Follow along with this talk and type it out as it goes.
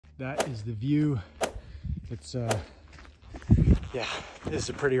that is the view. It's yeah, this is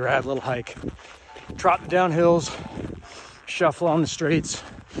a pretty rad little hike. Trot the down hills, shuffle on the straights,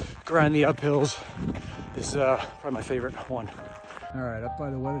 grind the uphills. This is probably my favorite one. All right, up by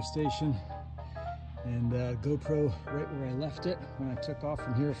the weather station, and GoPro right where I left it when I took off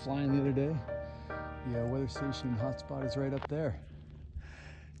from here flying the other day. The weather station hotspot is right up there.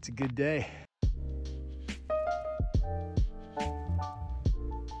 It's a good day.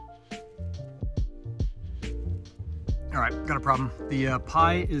 All right, got a problem. The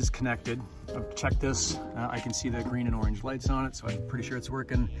Pi is connected. I've checked this. I can see the green and orange lights on it, so I'm pretty sure it's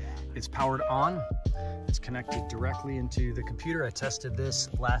working. It's powered on. It's connected directly into the computer. I tested this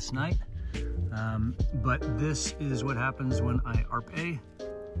last night, but this is what happens when I ARP-A.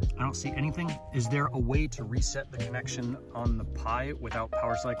 I don't see anything. Is there a way to reset the connection on the Pi without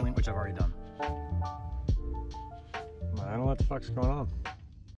power cycling, which I've already done? I don't know what the fuck's going on.